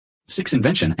6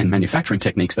 Invention and manufacturing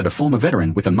techniques that a former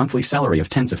veteran with a monthly salary of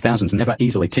tens of thousands never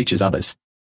easily teaches others.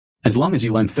 As long as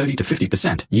you learn 30 to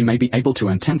 50%, you may be able to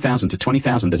earn 10,000 to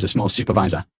 20,000 as a small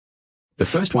supervisor. The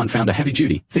first one found a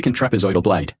heavy-duty, thickened trapezoidal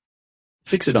blade.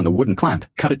 Fix it on the wooden clamp,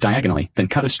 cut it diagonally, then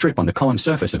cut a strip on the column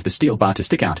surface of the steel bar to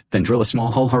stick out, then drill a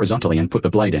small hole horizontally and put the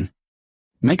blade in.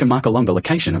 Make a mark along the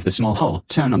location of the small hole,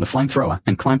 turn on the flamethrower,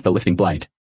 and clamp the lifting blade.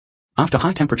 After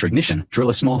high-temperature ignition, drill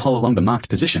a small hole along the marked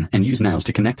position and use nails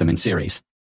to connect them in series.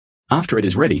 After it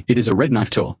is ready, it is a red knife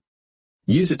tool.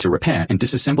 Use it to repair and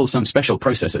disassemble some special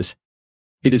processes.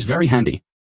 It is very handy.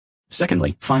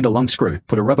 Secondly, find a long screw,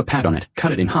 put a rubber pad on it,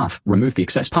 cut it in half, remove the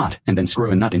excess part, and then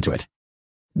screw a nut into it.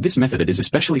 This method is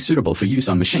especially suitable for use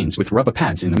on machines with rubber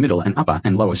pads in the middle and upper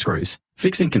and lower screws.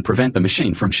 Fixing can prevent the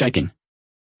machine from shaking.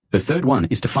 The third one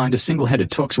is to find a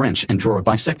single-headed Torx wrench and draw a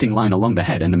bisecting line along the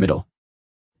head and the middle.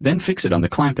 Then fix it on the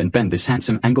clamp and bend this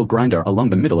handsome angle grinder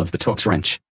along the middle of the Torx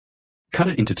wrench. Cut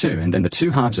it into two and then the two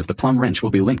halves of the plumb wrench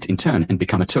will be linked in turn and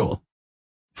become a tool.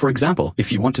 For example,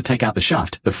 if you want to take out the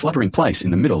shaft, the fluttering place in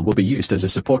the middle will be used as a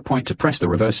support point to press the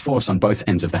reverse force on both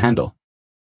ends of the handle.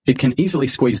 It can easily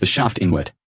squeeze the shaft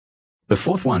inward. The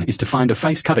fourth one is to find a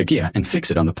face cutter gear and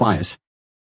fix it on the pliers.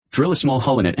 Drill a small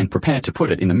hole in it and prepare to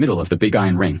put it in the middle of the big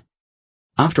iron ring.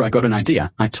 After I got an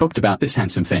idea, I talked about this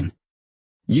handsome thing.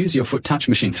 Use your foot touch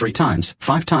machine 3 times,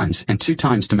 5 times, and 2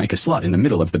 times to make a slot in the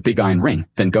middle of the big iron ring,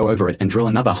 then go over it and drill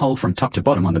another hole from top to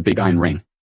bottom on the big iron ring.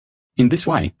 In this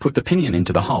way, put the pinion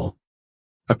into the hole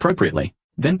appropriately.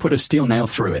 Then put a steel nail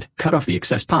through it, cut off the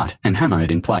excess part, and hammer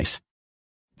it in place.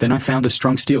 Then I found a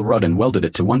strong steel rod and welded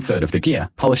it to 1/3 of the gear,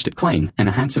 polished it clean, and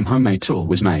a handsome homemade tool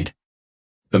was made.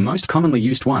 The most commonly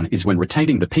used one is when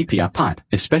rotating the PPR pipe,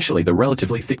 especially the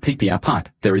relatively thick PPR pipe.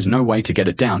 There is no way to get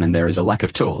it down and there is a lack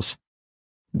of tools.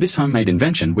 This homemade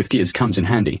invention with gears comes in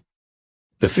handy.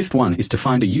 The fifth one is to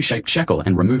find a U-shaped shackle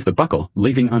and remove the buckle,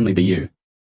 leaving only the U.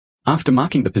 After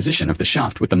marking the position of the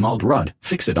shaft with the mold rod,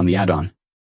 fix it on the add-on.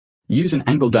 Use an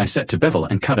angle die set to bevel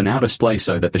and cut an outer splay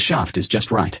so that the shaft is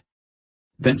just right.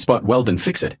 Then spot weld and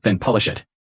fix it, then polish it.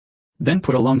 Then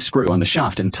put a long screw on the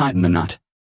shaft and tighten the nut.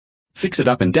 Fix it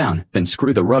up and down, then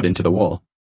screw the rod into the wall.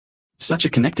 Such a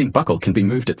connecting buckle can be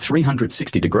moved at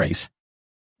 360 degrees.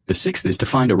 The sixth is to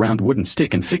find a round wooden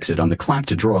stick and fix it on the clamp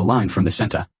to draw a line from the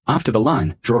center. After the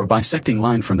line, draw a bisecting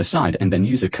line from the side and then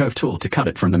use a curved tool to cut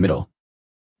it from the middle.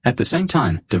 At the same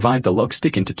time, divide the log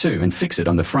stick into 2 and fix it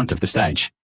on the front of the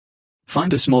stage.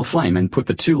 Find a small flame and put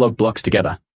the 2 log blocks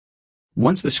together.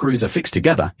 Once the screws are fixed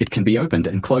together, it can be opened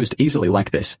and closed easily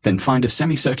like this. Then find a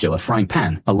semicircular frying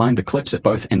pan, align the clips at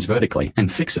both ends vertically,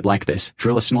 and fix it like this.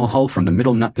 Drill a small hole from the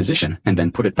middle nut position, and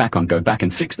then put it back on. Go back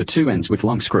and fix the 2 ends with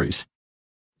long screws.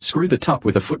 Screw the top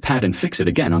with a foot pad and fix it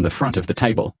again on the front of the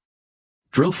table.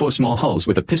 Drill 4 small holes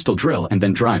with a pistol drill and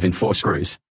then drive in 4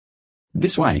 screws.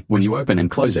 This way, when you open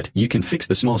and close it, you can fix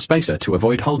the small spacer to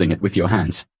avoid holding it with your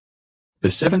hands. The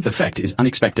 7th effect is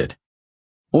unexpected.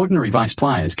 Ordinary vice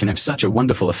pliers can have such a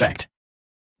wonderful effect.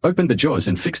 Open the jaws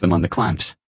and fix them on the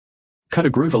clamps. Cut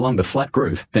a groove along the flat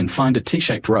groove, then find a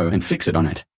T-shaped row and fix it on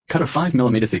it. Cut a 5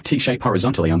 mm thick T-shape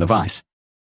horizontally on the vise.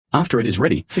 After it is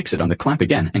ready, fix it on the clamp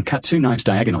again and cut 2 knives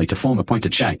diagonally to form a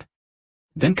pointed shape.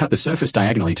 Then cut the surface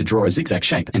diagonally to draw a zigzag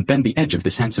shape and bend the edge of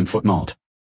this handsome foot mold.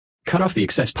 Cut off the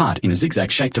excess part in a zigzag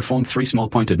shape to form 3 small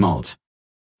pointed molds.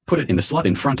 Put it in the slot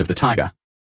in front of the tiger.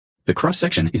 The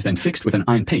cross-section is then fixed with an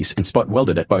iron piece and spot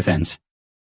welded at both ends.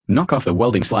 Knock off the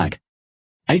welding slag.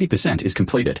 80% is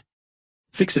completed.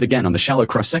 Fix it again on the shallow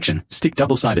cross-section, stick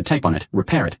double-sided tape on it,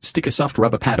 repair it, stick a soft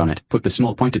rubber pad on it, put the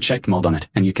small pointed shaped mold on it,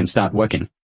 and you can start working.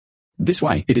 This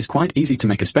way, it is quite easy to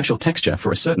make a special texture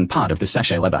for a certain part of the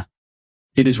sachet leather.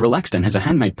 It is relaxed and has a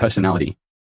handmade personality.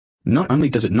 Not only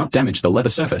does it not damage the leather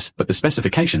surface, but the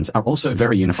specifications are also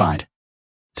very unified.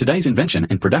 Today's invention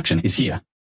and production is here.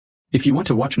 If you want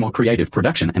to watch more creative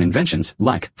production and inventions,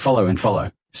 like, follow and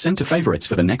follow. Send to favorites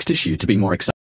for the next issue to be more exciting.